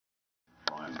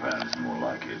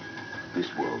This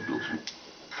world looks...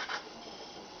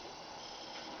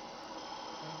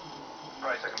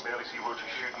 Price, I can barely see Roger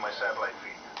shooting my satellite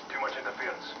feed. Too much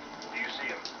interference. Do you see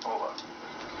him? Over.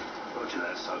 Roger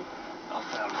that, Soap. I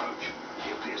found Roach.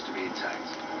 He appears to be intact.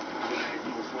 We're gonna head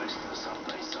northwest to the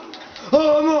subbase, Soap.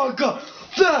 Oh my god!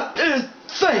 That is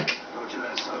fake! Roger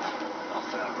that, Soap. I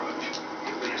found Roach.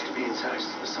 He appears to be intact.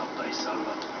 The subbase,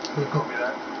 over. Copy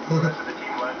that. The rest of the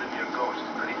team landed near Ghost,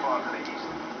 pretty far to the east.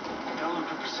 Tell them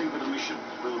to proceed with the mission.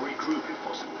 We'll regroup if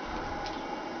possible.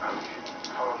 Roach,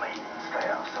 follow me. Stay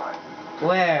outside.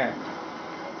 Where?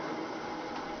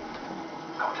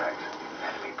 Contact.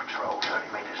 Enemy patrol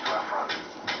 30 meters to our front.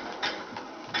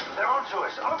 They're onto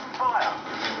us. Open fire.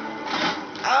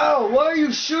 Ow! Why are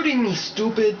you shooting me,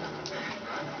 stupid?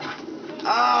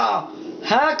 Ah!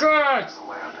 Hackers!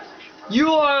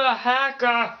 You are a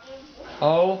hacker!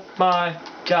 Oh my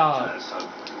god.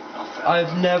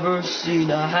 I've never seen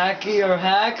a hacky or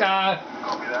hacker.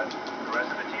 Copy that. The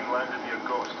rest of the team landed near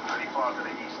Ghost, pretty far to the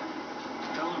east.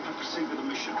 Tell them to proceed with the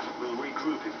mission. We'll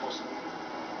regroup if possible.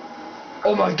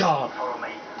 Oh my god. Follow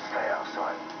me. Stay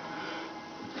outside.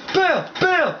 Bam!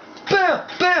 Bam! Bam!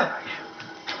 Bam!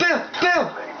 Bam! Bam!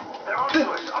 They're onto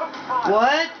us. Open fire.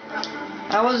 What?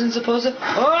 I wasn't supposed to.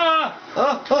 Ah!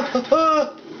 Ah! Ah!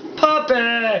 Ah! Puppy!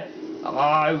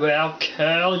 I will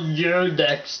kill you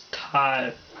next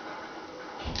time.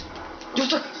 You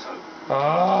suck.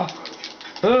 Ah!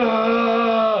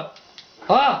 Ah!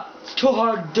 Ah! It's too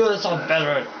hard to do this on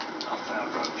veteran. I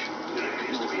found Roach. He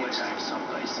appears to be intact.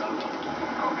 Subbase, over.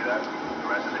 Copy that. The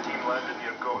rest of the team landed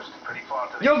near Ghost, pretty far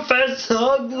to the Your face is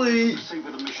ugly. Proceed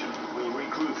with the mission. We'll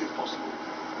regroup if possible.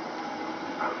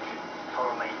 Roach,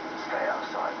 follow me. Stay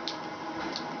outside.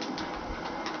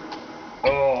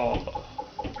 Oh.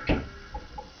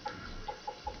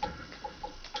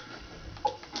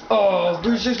 Oh,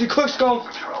 360 quickscope.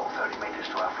 Patrol 30 meters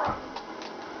to our front.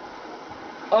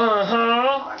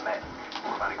 Uh-huh. I met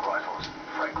automatic rifles,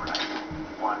 frag grenade,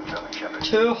 one German Shepherd.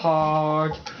 Too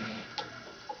hard.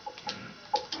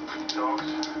 Dogs,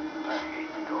 I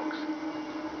hate dogs.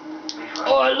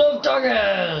 Oh, I love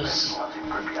doggies. It's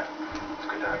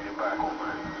good to have you back, old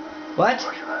man. What?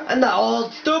 I'm not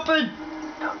old, stupid.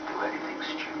 Don't do anything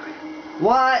stupid.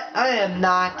 What? I am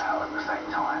not. Now at the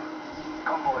same time.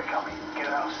 Convoy coming. Get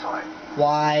outside.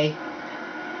 Why?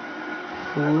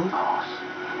 Who? Pass.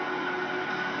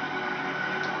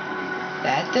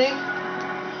 That thing?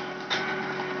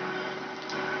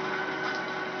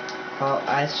 Oh,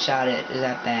 I shot it. Is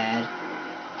that bad?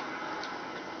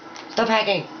 Stop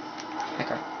hacking!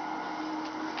 Hacker.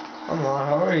 Come on,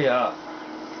 hurry up.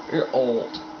 You're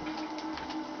old.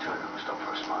 Two of them stop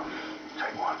for a smoke.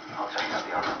 Take one. I'll take out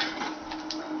the other.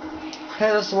 Hey,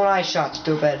 that's the one I shot,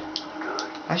 stupid. Good.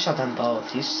 I shot them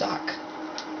both. You suck.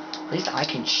 At least I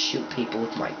can shoot people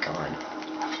with my gun.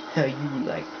 You,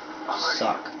 like,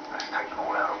 suck. Let's take them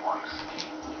all out at once.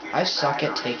 I suck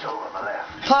at taking... Still on the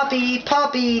left. Puppy!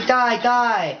 Puppy! Die!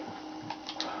 Die!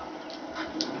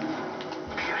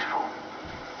 Beautiful.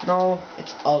 No,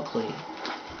 it's ugly.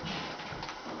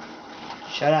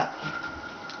 Shut up.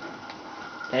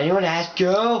 Did anyone ask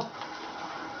you?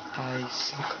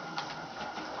 Icicle.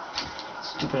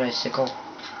 Stupid icicle.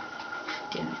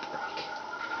 Didn't break.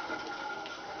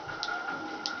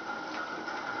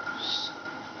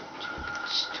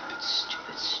 Stupid,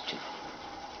 stupid, stupid.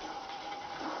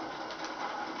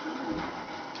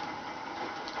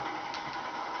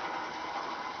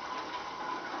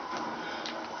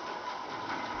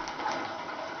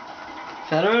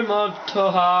 Veteran mode too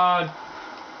hard.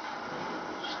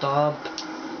 Stomp.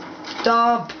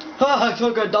 Stomp! I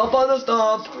took a dump on the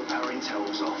stomp! Our intel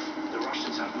was off. The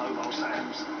Russians have mobile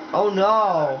SAMs. Oh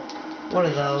no! What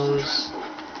are those?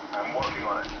 I'm working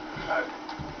on it. Out.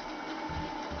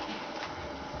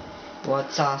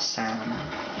 What's awesome?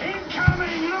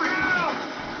 Incoming! Look out!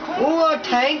 Ooh, a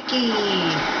tanky!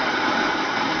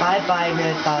 Bye bye,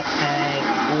 Mr. Tank.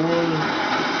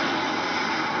 Ooh.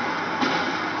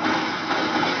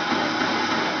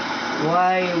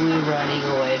 Why are we running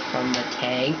away from the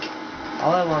tank?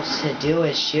 All it wants to do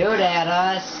is shoot at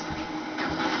us.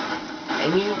 I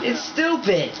mean, it's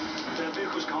stupid. Their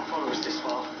vehicles can't follow us this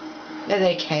far. Yeah,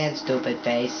 they can, stupid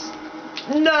face.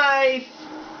 Knife!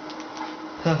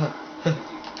 Looks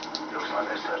like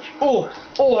they're searching. Oh,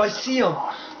 oh, I see them.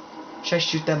 Should I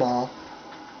shoot them all?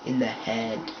 In the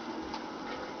head.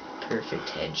 Perfect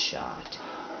headshot.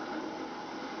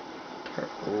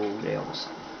 Oh, they almost...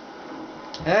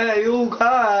 Hey, you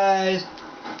guys!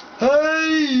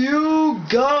 Hey, you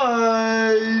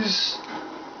guys!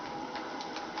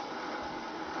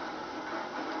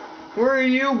 Where are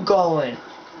you going?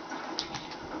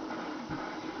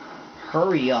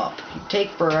 Hurry up. You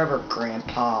take forever,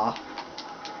 Grandpa.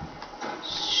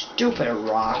 Stupid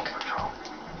rock.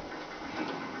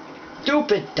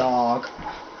 Stupid dog.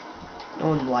 No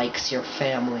one likes your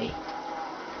family.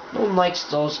 No one likes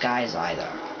those guys either.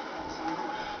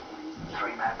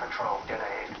 3-man patrol, get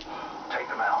ahead. Take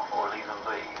them out or leave them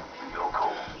be. Your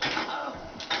call.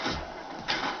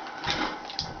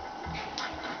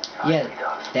 Yeah,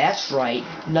 that's right.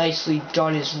 Nicely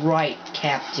done is right,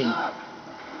 Captain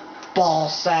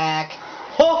Ballsack.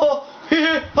 Oh,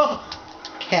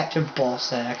 Captain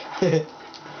Ballsack.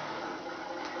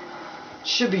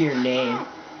 Should be your name.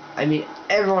 I mean,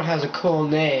 everyone has a cool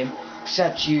name,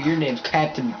 except you. Your name's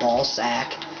Captain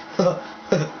Ballsack.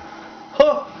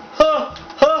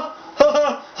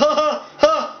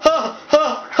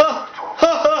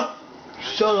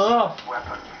 Shut up.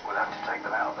 Weapon. We'll have to take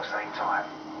them out at the same time.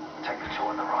 Take the two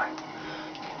on the right.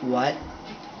 What?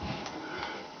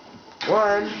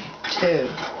 1, 2.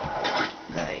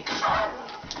 Nice.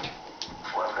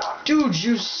 Well done. Dude,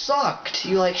 you sucked.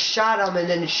 You like shot him and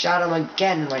then shot him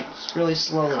again, like really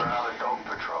slowly. Another dog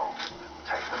patrol.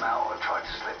 Take them out or try to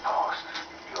slip past.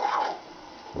 Your call.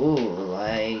 Ooh,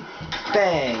 like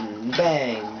bang,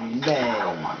 bang,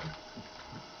 bang.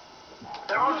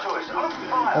 They're onto us. Open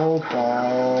fire. Oh,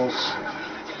 balls.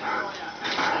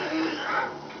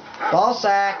 Ball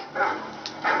sack.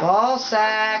 Ball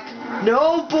sack.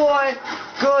 No, boy.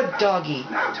 Good doggy.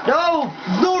 No.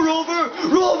 No, Rover.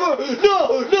 Rover.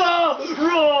 No. No.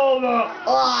 Rover.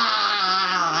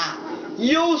 Ah.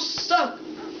 You suck.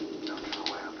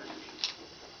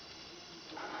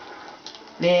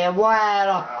 Man, why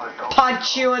I'd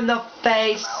punch you in the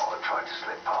face. Out or try to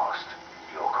slip past.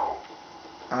 Your call.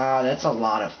 Ah, that's a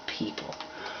lot of people.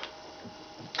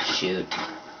 Shoot.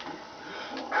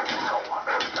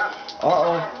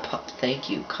 Uh-oh. Thank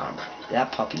you, comrade.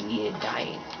 That puppy needed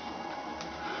dying.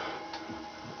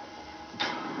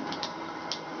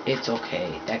 It's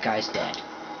okay. That guy's dead.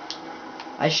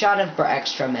 I shot him for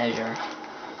extra measure.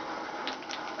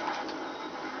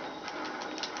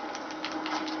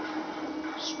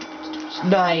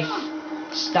 Knife.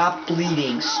 Stop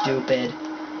bleeding, stupid.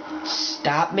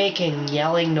 Stop making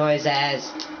yelling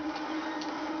noises.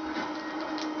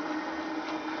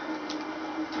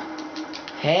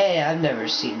 Hey, I've never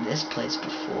seen this place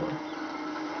before.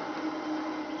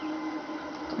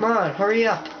 Come on, hurry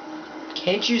up.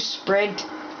 Can't you sprint?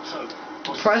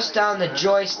 Press down the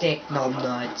joystick,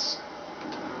 numbnuts.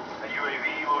 A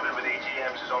UAV loaded with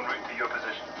AGMs is en route to your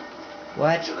position.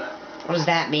 What? What does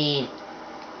that mean?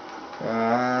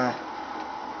 I'm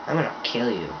gonna kill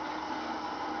you.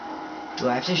 Do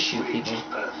I have to shoot people?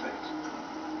 Perfect.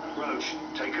 Roach,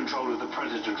 take control of the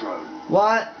Predator drone.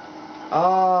 What?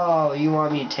 Oh, you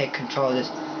want me to take control of this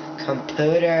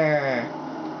computer.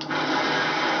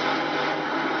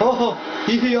 Oh,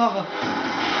 yeah.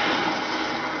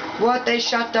 What? They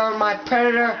shot down my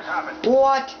Predator?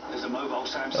 What? There's a mobile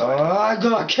SAM site. Oh, I'm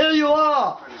gonna kill you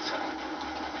all. Predator.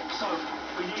 So,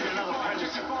 we need another Predator.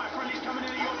 Friendly's coming in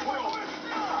at your 12.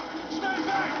 Stand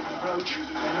back! Roach,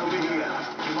 they're over here.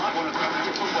 You might want to grab a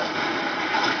different weapon.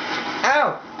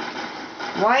 Ow!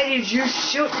 Why did you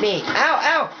shoot me? Ow,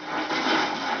 ow!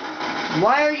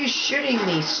 Why are you shooting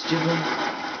me, stupid?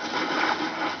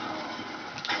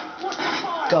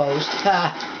 Ghost.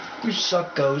 Ha! You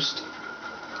suck, Ghost.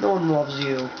 No one loves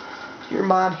you. Your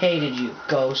mom hated you,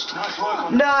 Ghost.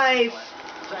 Knife!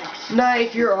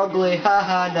 Knife, you're ugly.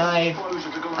 Haha, knife.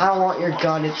 I don't want your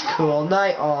gun, it's cool.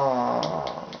 Knife.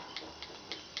 Aww.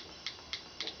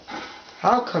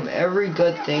 How come every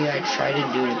good thing I try to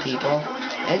do to people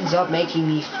ends up making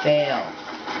me fail?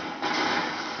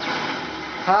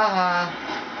 Haha.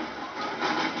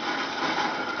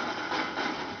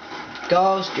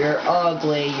 Ghost, you're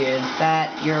ugly, you're fat,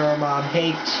 your mom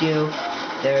hates you.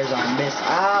 There's a miss.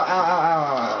 Ow, ow,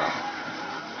 ow, ow.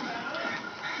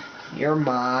 Your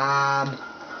mom.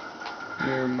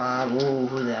 Your mom. Ooh,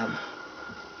 who them?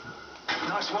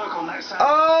 Nice work on that, Sam.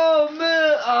 Oh,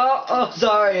 man. Oh,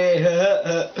 sorry.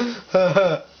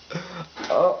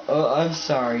 Oh, I'm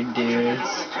sorry,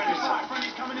 dudes.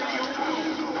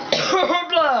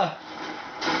 Blah.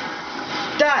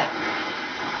 Die.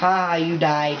 Ha, you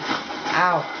died.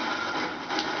 Ow.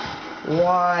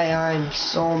 Why, I'm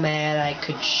so mad I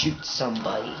could shoot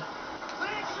somebody.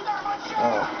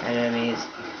 Oh, enemies.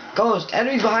 Ghost,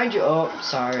 enemies behind you. Oh,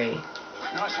 sorry.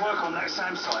 Nice work on that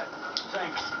SAM site.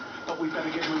 Thanks, but we better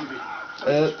get moving.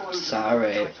 Oops,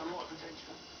 sorry.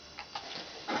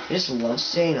 I just love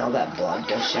seeing all that blood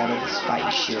gush out of the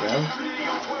spiked shooter.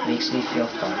 Makes me feel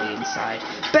funny inside.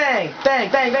 Bang! Bang!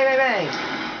 Bang! Bang! Bang! Bang!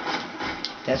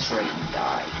 That's right, you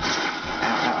died.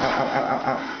 Ow, ow, ow, ow, ow,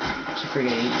 ow.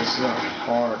 grenade. This is on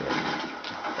harder.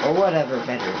 Or whatever,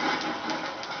 better.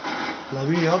 Let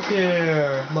me up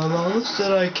here. My mom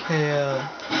said I can.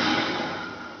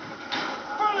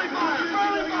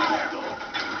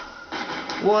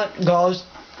 What goes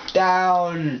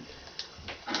down?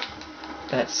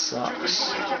 That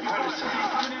sucks.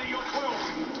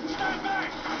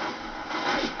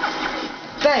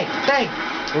 Bang! Bang!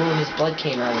 Oh, his blood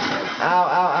came out of him. Ow,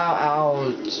 ow, ow,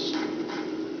 ouch.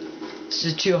 This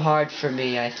is too hard for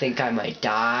me. I think I might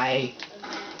die.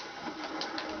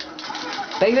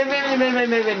 Bang, bang, bang, bang, bang,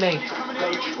 bang, bang, bang.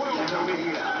 Coach, they're over here.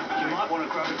 You might want to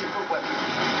grab a different weapon.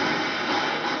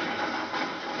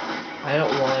 I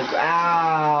don't want to.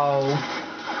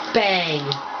 Ow! Bang!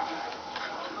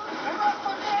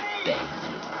 Bang.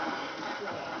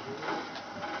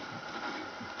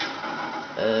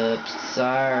 Oops,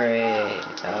 sorry.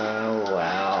 Oh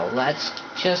well, let's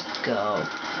just go.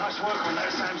 Nice work on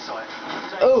that SAM site.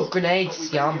 Oh,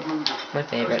 grenades! Yum. My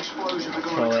favorite.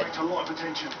 Throw it. A lot of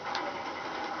attention.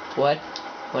 What?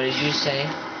 What did you say?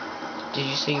 Did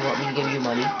you say you want me to give you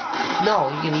money? No,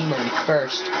 you give me money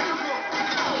first.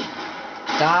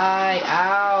 Die!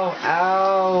 Ow!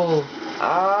 Ow!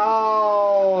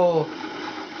 Ow!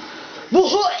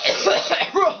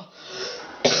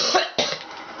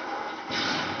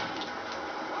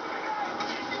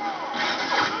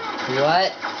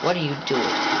 What? What are you doing?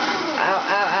 Ow!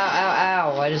 Ow! Ow! Ow!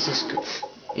 Ow! Why does this?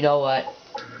 You know what?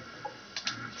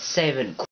 Saving.